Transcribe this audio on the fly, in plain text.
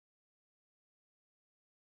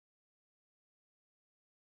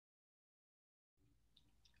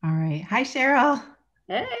All right. Hi, Cheryl.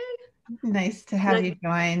 Hey, Nice to have nice. you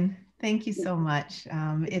join. Thank you so much.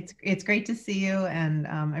 It's great to see you, and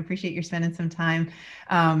I appreciate you spending some time.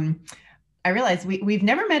 Um, I realize we've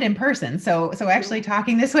never met in person, so actually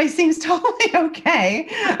talking this way seems totally okay.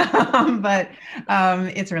 But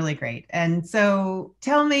it's really great. And so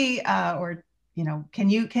tell me, or can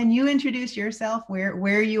you introduce yourself,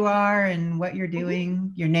 where you are and what you're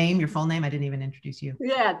doing, your name, your full name? I didn't even introduce you.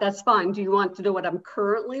 Yeah, that's fine. Do you want to know what I'm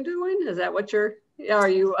currently doing? Is that what you're, are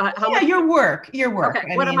you, how Yeah, much? your work.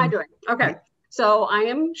 Okay, I what am I mean, doing? Okay, so I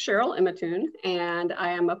am Cheryl Immethun, and I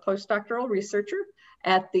am a postdoctoral researcher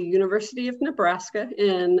at the University of Nebraska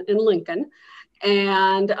in Lincoln.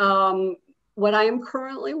 And what I am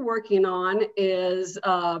currently working on is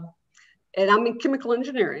and I'm in chemical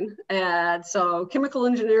engineering. And so chemical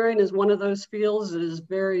engineering is one of those fields that is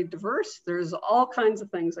very diverse. There's all kinds of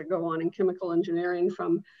things that go on in chemical engineering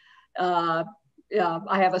from, yeah,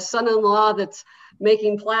 I have a son-in-law that's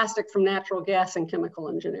making plastic from natural gas and chemical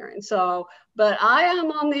engineering. So, but I am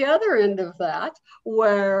on the other end of that,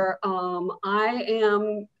 where I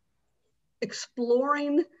am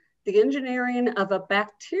exploring the engineering of a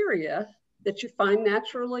bacteria that you find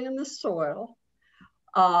naturally in the soil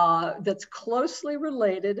that's closely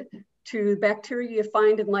related to bacteria you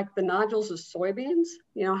find in like the nodules of soybeans.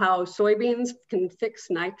 You know how soybeans can fix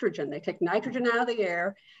nitrogen. They take nitrogen out of the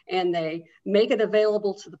air and they make it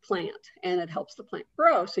available to the plant, and it helps the plant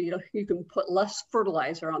grow. So you can put less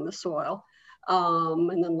fertilizer on the soil,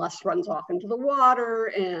 and then less runs off into the water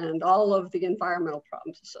and all of the environmental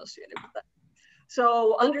problems associated with it.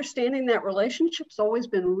 So understanding that relationship's always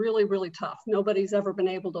been really, really tough. Nobody's ever been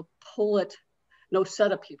able to pull it, no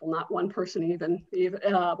set of people, not one person even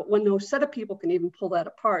but when no set of people can even pull that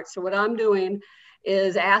apart. So what I'm doing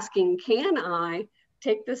is asking, can I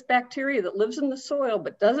take this bacteria that lives in the soil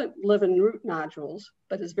but doesn't live in root nodules,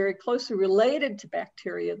 but is very closely related to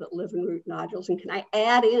bacteria that live in root nodules, and can I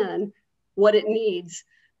add in what it needs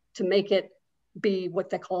to make it be what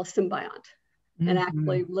they call a symbiont and mhm.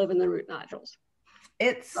 actually live in the root nodules?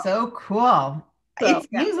 It's So, so cool. It so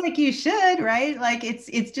yeah. seems like you should, right? Like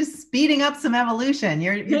it's just speeding up some evolution.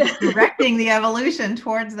 You're Yeah. directing the evolution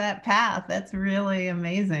towards that path. That's really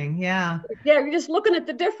amazing. Yeah. Yeah, you're just looking at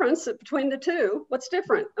the difference between the two. What's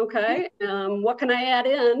different? Okay, what can I add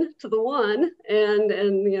in to the one, and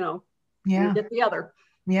and Yeah. get the other.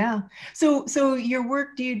 Yeah. So your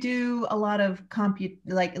work, do you do a lot of compute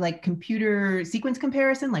like computer sequence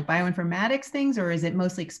comparison, like bioinformatics things, or is it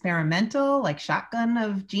mostly experimental, like shotgun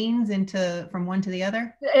of genes into from one to the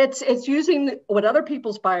other? It's using what other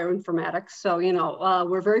people's bioinformatics. So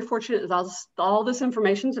we're very fortunate that all this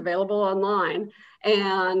information is available online,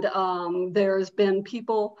 and there's been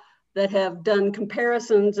people that have done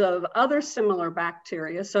comparisons of other similar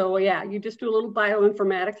bacteria. So yeah, you just do a little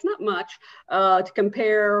bioinformatics, not much, to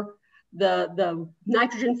compare the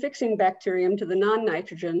nitrogen fixing bacterium to the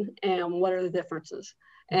non-nitrogen, and what are the differences.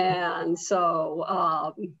 And so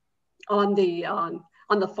on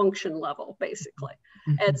the function level, basically.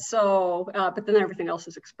 And Mhm. so, but then everything else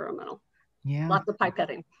is experimental. Yeah. Lots of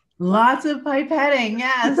pipetting. Lots. Lots of pipetting,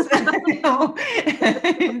 yes.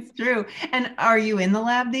 It's true. And are you in the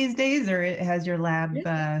lab these days, or has your lab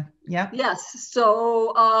yep. Yes.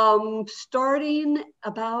 So, starting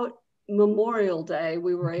about Memorial Day,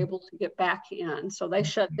 we were able to get back in. So they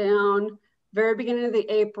shut down very beginning of the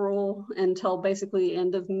April until basically the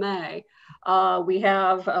end of May. We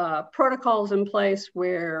have protocols in place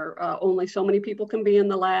where only so many people can be in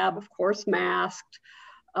the lab, of course, masked.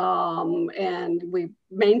 And we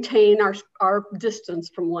maintain our distance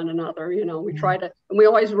from one another. We Yeah. try to, and we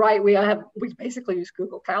always write. We basically use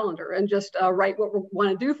Google Calendar and just write what we want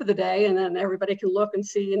to do for the day, and then everybody can look and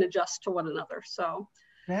see and adjust to one another. So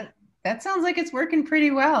That that sounds like it's working pretty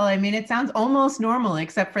well. I mean, it sounds almost normal,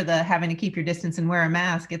 except for the having to keep your distance and wear a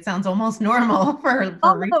mask. It sounds almost normal for research.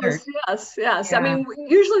 almost, yes, yes. I Yeah. mean,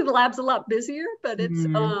 usually the lab's a lot busier, but it's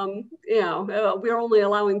Mhm. we're only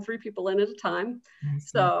allowing 3 people in at a time. I see.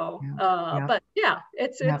 So, Yeah. Yeah. but yeah,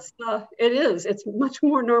 Yeah. it's much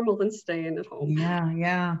more normal than staying at home. Yeah,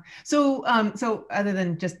 yeah. So other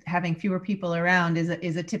than just having fewer people around, is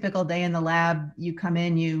a typical day in the lab, you come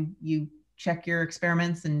in, you check your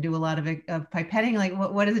experiments and do a lot of pipetting? Like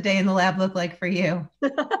what does a day in the lab look like for you?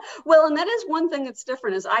 Well, and that is one thing that's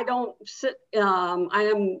different is I don't sit,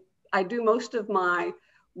 I do most of my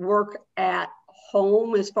work at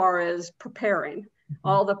home as far as preparing. Mhm.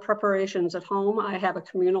 All the preparations at home. I have a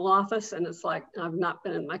communal office, and it's like I've not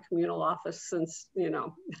been in my communal office since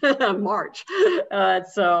March.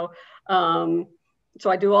 So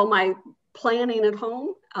I do all my planning at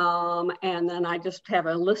home, And then I just have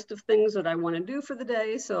a list of things that I want to do for the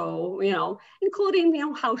day. So, including,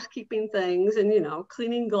 housekeeping things and,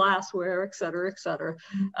 cleaning glassware, et cetera, et cetera.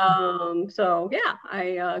 So yeah,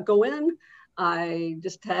 I go in, I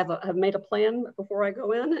just have made a plan before I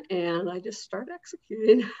go in, and I just start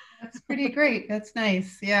executing. That's pretty great. That's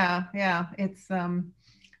nice. Yeah. Yeah. It's a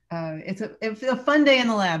fun day in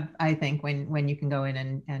the lab, I think, when you can go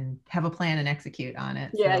in and have a plan and execute on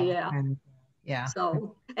it. Yeah, so, yeah. And yeah.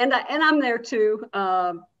 So, and I'm there too,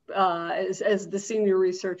 as the senior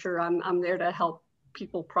researcher. I'm there to help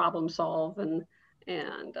people problem solve and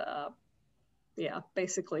yeah,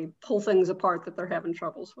 basically pull things apart that they're having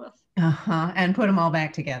troubles with. And put them all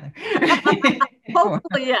back together.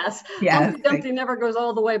 Hopefully, yes. Yes. Humpty Dumpty never goes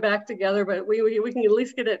all the way back together, but we can at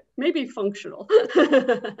least get it maybe functional.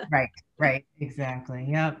 Right. Exactly.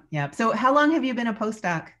 Yep. So how long have you been a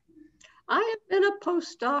postdoc? I have been a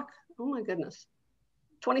postdoc, oh my goodness,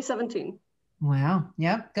 2017. Wow.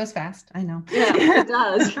 Yep. Goes fast. I know. Yeah, it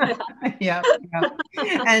does. Yep.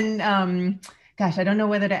 And gosh, I don't know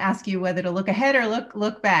whether to ask you whether to look ahead or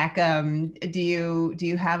look back. Do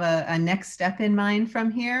you have a next step in mind from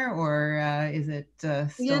here, or is it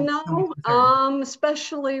still?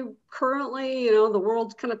 Especially currently, the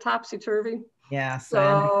world's kind of topsy-turvy. Yes, so,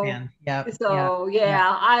 I understand.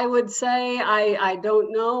 Yeah, I would say I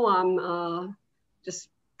don't know. I'm just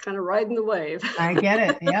kind of riding the wave. I get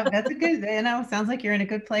it. Yeah, that's a good. Sounds like you're in a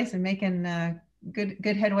good place and making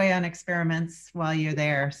good headway on experiments while you're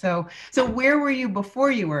there. So where were you before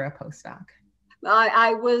you were a postdoc?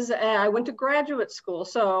 I went to graduate school.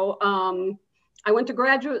 So I went to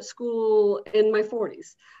graduate school in my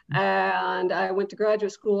 40s, and I went to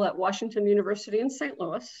graduate school at Washington University in St.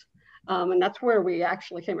 Louis. And that's where we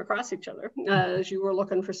actually came across each other, as you were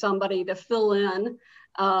looking for somebody to fill in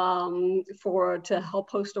to help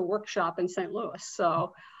host a workshop in St. Louis.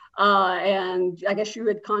 So, and I guess you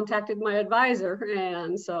had contacted my advisor,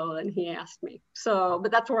 and then he asked me. So,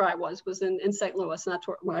 but that's where I was in St. Louis, and that's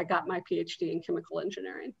where I got my PhD in chemical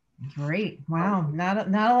engineering. Great! Wow, not a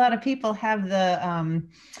lot of people have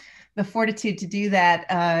the fortitude to do that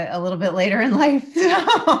a little bit later in life.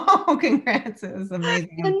 So congrats, it was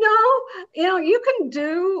amazing. You can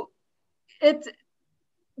do it.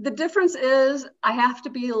 The difference is I have to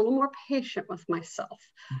be a little more patient with myself.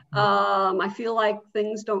 I feel like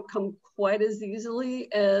things don't come quite as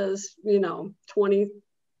easily as 20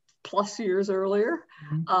 plus years earlier,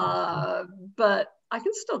 but I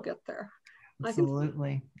can still get there.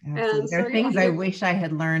 Absolutely. There are things I wish I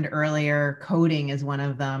had learned earlier. Coding is one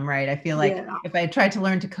of them, right? I feel like if I had tried to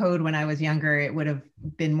learn to code when I was younger, it would have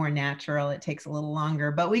been more natural. It takes a little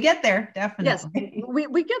longer, but we get there, definitely. Yes,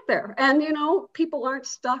 we get there. And, people aren't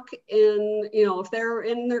stuck in, if they're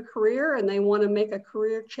in their career and they want to make a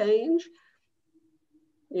career change,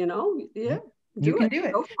 you can do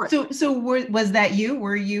it. Go for it. So was that you?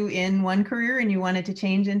 Were you in one career and you wanted to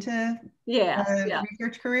change into a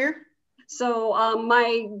research career? So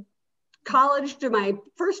my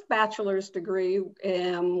first bachelor's degree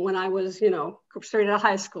when I was, straight out of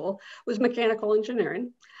high school was mechanical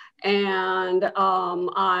engineering. And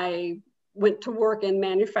I went to work in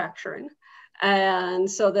manufacturing. And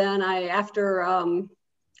so then the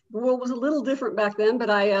world was a little different back then, but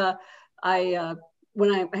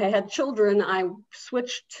when I had children, I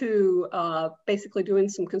switched to basically doing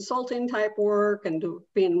some consulting type work and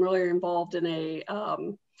being really involved in a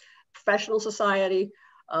professional society,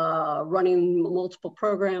 running multiple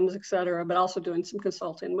programs, et cetera, but also doing some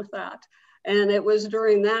consulting with that. And it was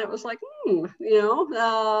during that, it was like,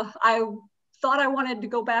 I thought I wanted to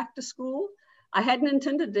go back to school. I hadn't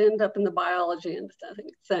intended to end up in the biology and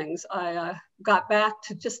things. I got back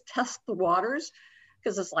to just test the waters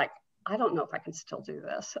because it's like, I don't know if I can still do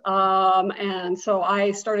this. And so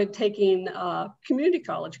I started taking community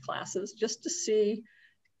college classes just to see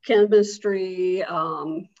chemistry.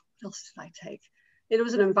 What else did I take? It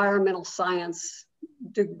was an environmental science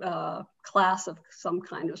class of some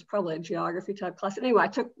kind. It was probably a geography type class. Anyway, I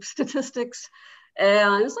took statistics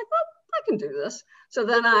and it's like, well, I can do this. So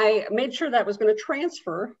then I made sure that was going to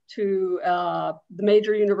transfer to the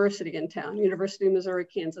major university in town, University of Missouri,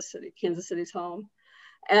 Kansas City. Kansas City's home.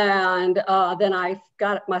 And then I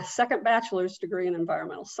got my second bachelor's degree in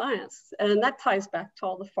environmental science. And that ties back to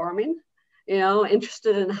all the farming,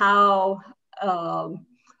 interested in how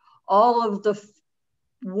all of the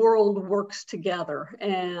world works together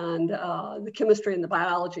and the chemistry and the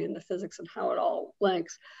biology and the physics and how it all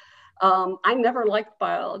links. I never liked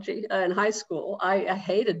biology in high school. I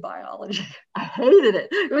hated biology. I hated it.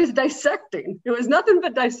 It was dissecting. It was nothing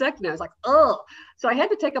but dissecting. I was like, oh. So I had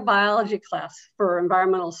to take a biology class for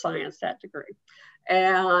environmental science, that degree.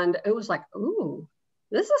 And it was like, ooh,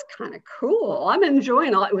 this is kind of cool. I'm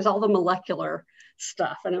enjoying it was all the molecular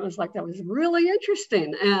stuff. And it was like, that was really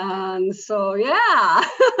interesting. And so, yeah.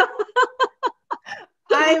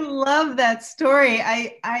 I love that story.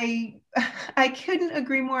 I couldn't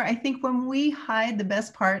agree more. I think when we hide the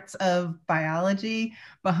best parts of biology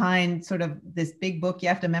behind sort of this big book you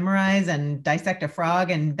have to memorize and dissect a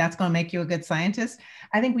frog, and that's going to make you a good scientist,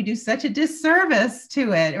 I think we do such a disservice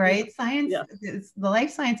to it, right? Science, the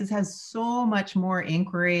life sciences has so much more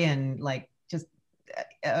inquiry and like just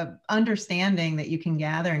understanding that you can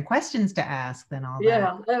gather and questions to ask than all that.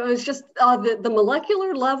 Yeah, it was just the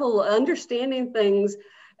molecular level, understanding things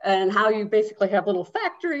and how you basically have little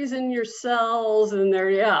factories in your cells and there,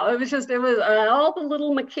 it was all the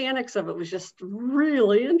little mechanics of it was just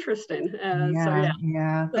really interesting.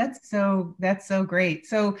 That's so great.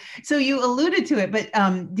 So you alluded to it, but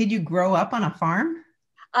did you grow up on a farm?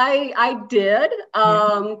 I did.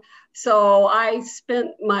 So I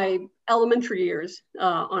spent my elementary years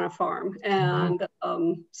on a farm, and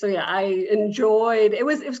I enjoyed. It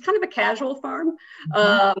was kind of a casual farm.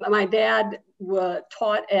 My dad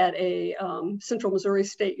taught at a Central Missouri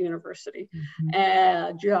State University,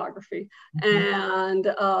 geography, and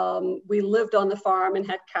we lived on the farm and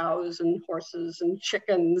had cows and horses and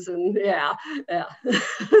chickens and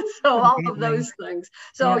so all of those things.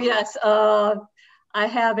 So yes, I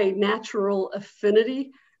have a natural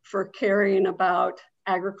affinity for caring about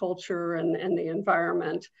agriculture and the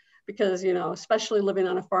environment because, especially living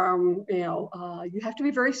on a farm, you have to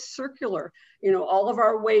be very circular. All of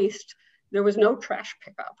our waste, there was no trash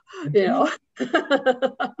pickup, nobody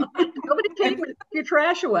came to take your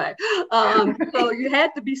trash away. So you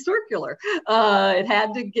had to be circular. It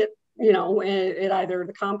had to get it either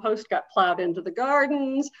the compost got plowed into the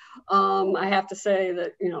gardens. I have to say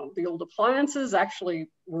that, the old appliances actually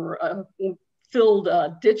were filled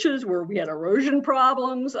ditches where we had erosion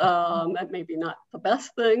problems. That may be not the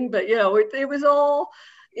best thing, but, it was all,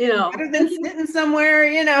 better than sitting somewhere,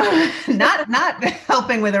 not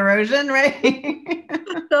helping with erosion, right?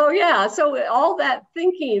 So all that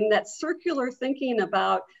thinking, that circular thinking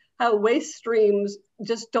about how waste streams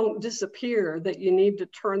just don't disappear, that you need to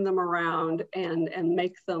turn them around and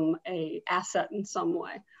make them a asset in some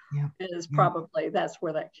way is probably, that's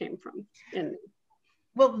where that came from.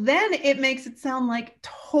 Well, then it makes it sound like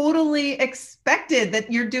totally expected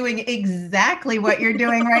that you're doing exactly what you're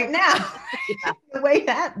doing right now. The way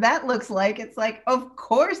that looks like, it's like, of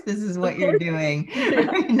course, this is what you're doing.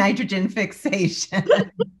 Nitrogen fixation.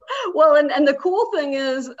 Well, and the cool thing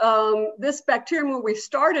is this bacterium, when we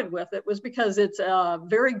started with it, was because it's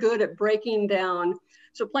very good at breaking down.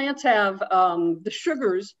 So plants have the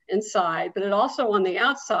sugars inside, but it also on the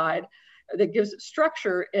outside that gives it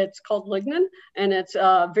structure. It's called lignin, and it's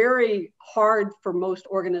very hard for most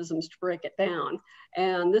organisms to break it down.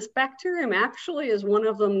 And this bacterium actually is one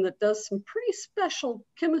of them that does some pretty special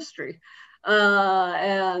chemistry.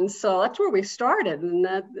 And so that's where we started. And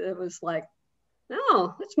that it was like,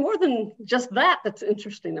 no, it's more than just that's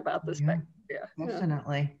interesting about this bacteria.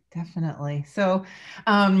 Definitely. So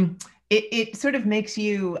it sort of makes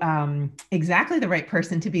you exactly the right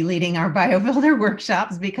person to be leading our BioBuilder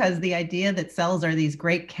workshops, because the idea that cells are these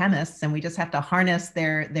great chemists and we just have to harness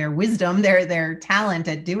their wisdom, their talent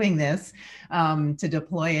at doing this to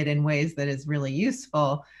deploy it in ways that is really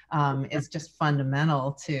useful is just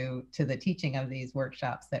fundamental to the teaching of these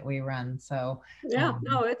workshops that we run. So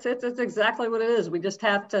it's exactly what it is. We just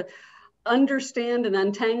have to understand and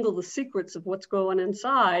untangle the secrets of what's going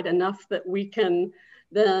inside enough that we can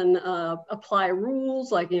then apply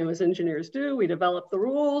rules like, as engineers do. We develop the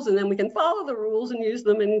rules and then we can follow the rules and use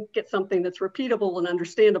them and get something that's repeatable and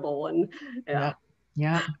understandable. And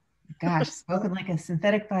gosh, spoken like a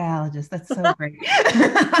synthetic biologist. That's so great.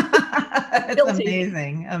 It's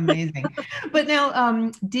amazing. But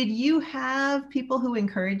now, did you have people who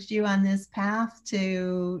encouraged you on this path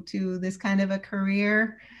to this kind of a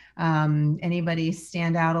career? Anybody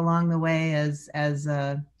stand out along the way as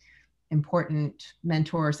a important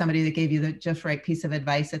mentor, or somebody that gave you the just right piece of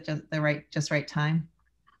advice at just right time?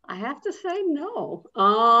 I have to say no.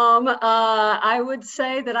 I would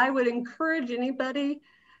say that I would encourage anybody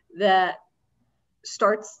that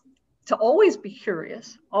starts to always be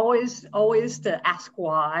curious, always to ask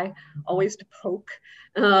why, always to poke,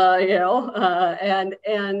 and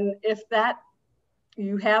if that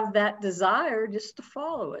you have that desire, just to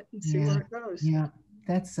follow it and see where it goes.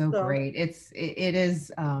 That's so So, great. It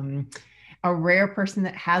is a rare person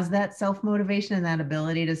that has that self-motivation and that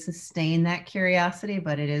ability to sustain that curiosity,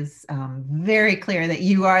 but it is very clear that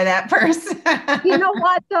you are that person. you know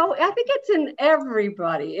what, though? I think it's in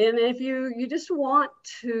everybody. And if you just want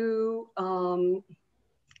to,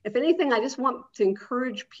 if anything, I just want to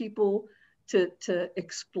encourage people to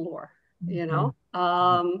explore, you know,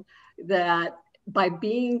 that by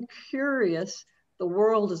being curious, the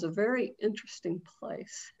world is a very interesting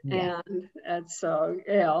place. Yeah. And so,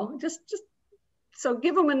 you know, just so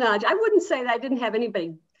give them a nudge. I wouldn't say that I didn't have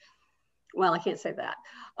anybody. Well, I can't say that.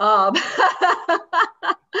 And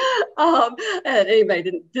anybody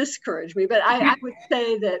didn't discourage me, but I would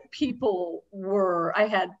say that I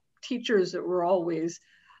had teachers that were always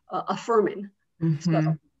affirming.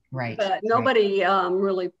 So, Right. but nobody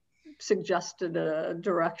really suggested a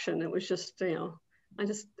direction. It was just, you know,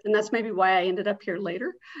 and that's maybe why I ended up here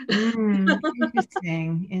later.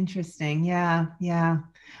 Interesting. Yeah. Yeah.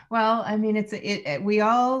 Well, I mean, we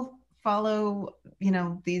all follow, you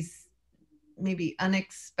know, these maybe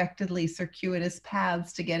unexpectedly circuitous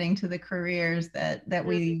paths to getting to the careers that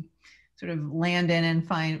we sort of land in and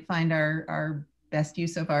find our best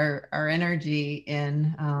use of our energy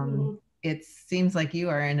in. It seems like you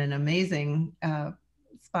are in an amazing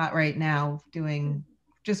spot right now, doing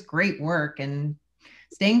just great work and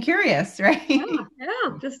staying curious, right?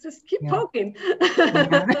 Yeah, just keep poking.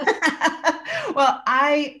 Well,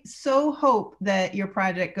 I so hope that your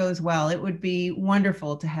project goes well. It would be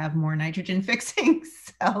wonderful to have more nitrogen fixing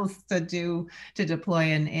cells to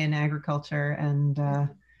deploy in agriculture and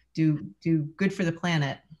do good for the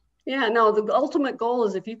planet. Yeah, no, the ultimate goal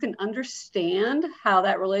is if you can understand how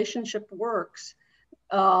that relationship works,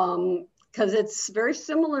 because it's very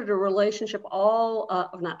similar to relationship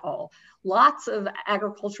not all, lots of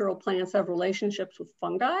agricultural plants have relationships with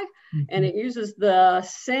fungi, and it uses the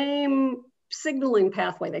same signaling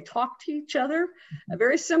pathway. They talk to each other,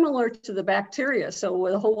 very similar to the bacteria. So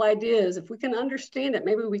the whole idea is if we can understand it,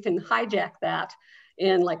 maybe we can hijack that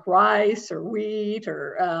in like rice or wheat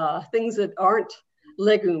or things that aren't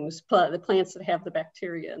legumes, the plants that have the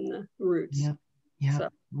bacteria in the roots. Yep. Yeah. So.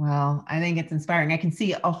 Well, I think it's inspiring. I can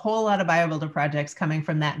see a whole lot of BioBuilder projects coming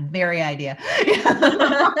from that very idea.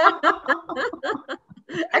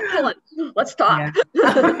 Excellent. Let's talk.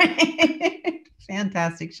 Yeah.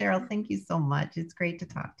 Fantastic. Cheryl, thank you so much. It's great to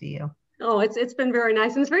talk to you. Oh, it's been very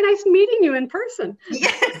nice. And it's very nice meeting you in person.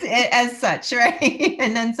 Yes, as such, right?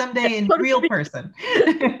 And then someday in real person.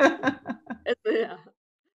 Yeah.